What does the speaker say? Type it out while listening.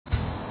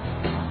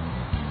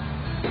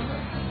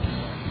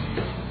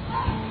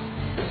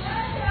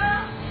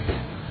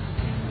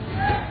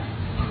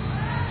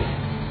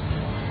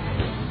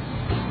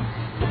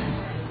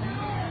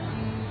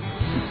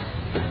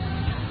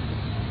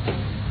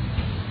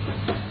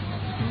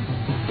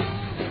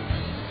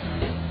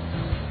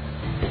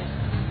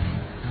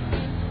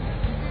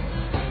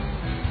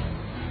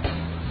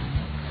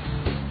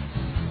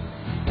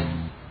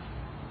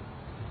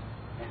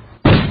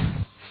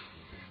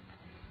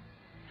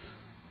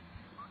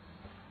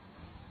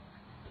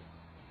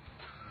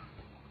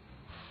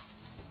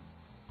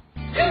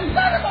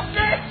son of a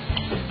bitch!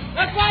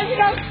 That's why you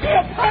don't see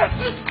a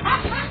person!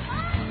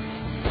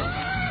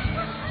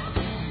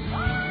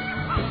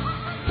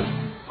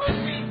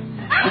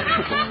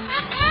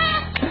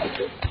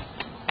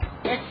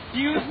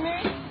 Excuse me?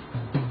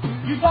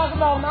 You talking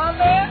about my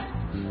man?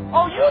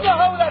 Oh, you the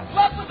hoe that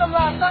slept with him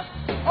last night?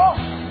 Oh,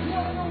 you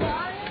wanna know where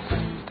I am?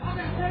 I'm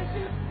in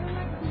Texas.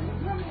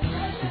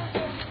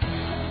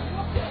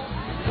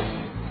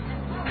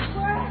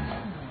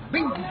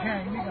 Bing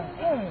bang, nigga.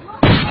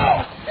 Oh,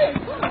 shit,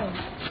 come on.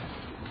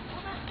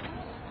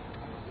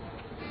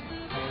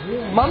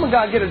 Mama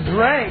gotta get a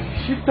drink.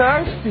 She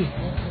thirsty.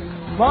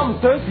 Mama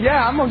thirsty.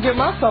 Yeah, I'm gonna get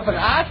myself an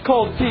ice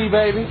cold tea,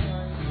 baby.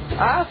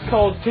 Ice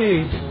cold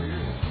tea.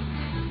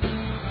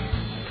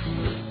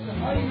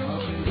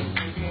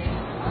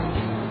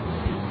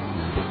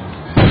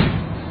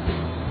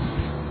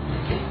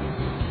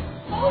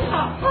 Oh,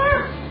 my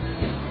purse!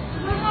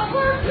 Where's my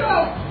purse go?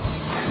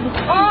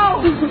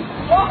 Oh!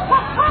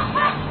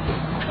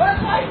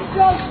 That's why you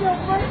don't feel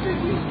purses,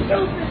 you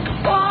stupid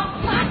fuck!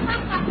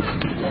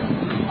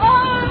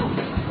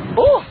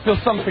 Oh, I feel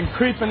something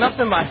creeping up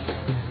in my...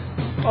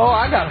 Oh,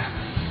 I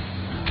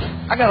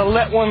gotta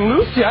let one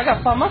loose here. I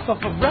gotta find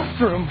myself a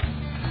restroom.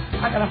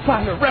 I gotta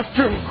find a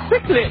restroom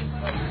quickly.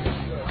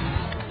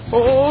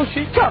 Oh,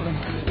 she's coming.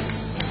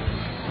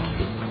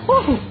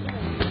 Woo.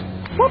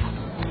 Woo.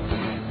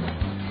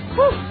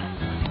 Woo.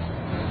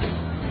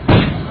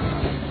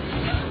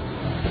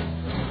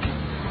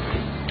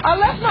 I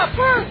left my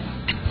purse.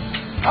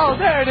 Oh,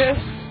 there it is.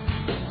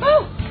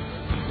 Oh,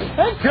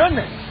 thank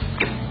goodness.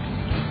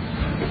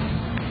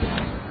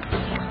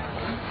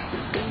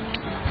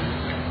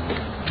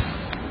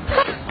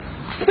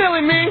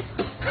 Silly me.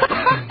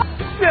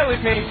 Silly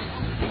me.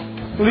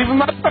 Leaving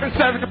my purse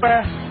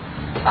everywhere.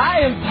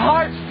 I am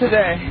parched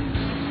today.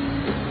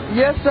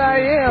 Yes, I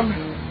am.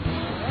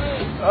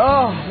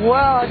 Oh,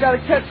 well, I gotta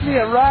catch me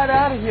a ride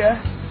out of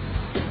here.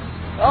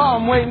 Oh,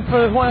 I'm waiting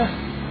for one.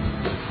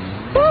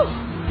 Woo.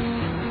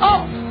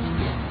 Oh,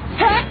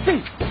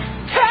 taxi!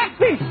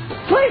 Taxi!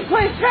 Please,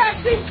 please,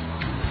 taxi!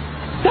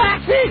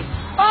 Taxi!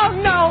 Oh,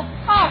 no!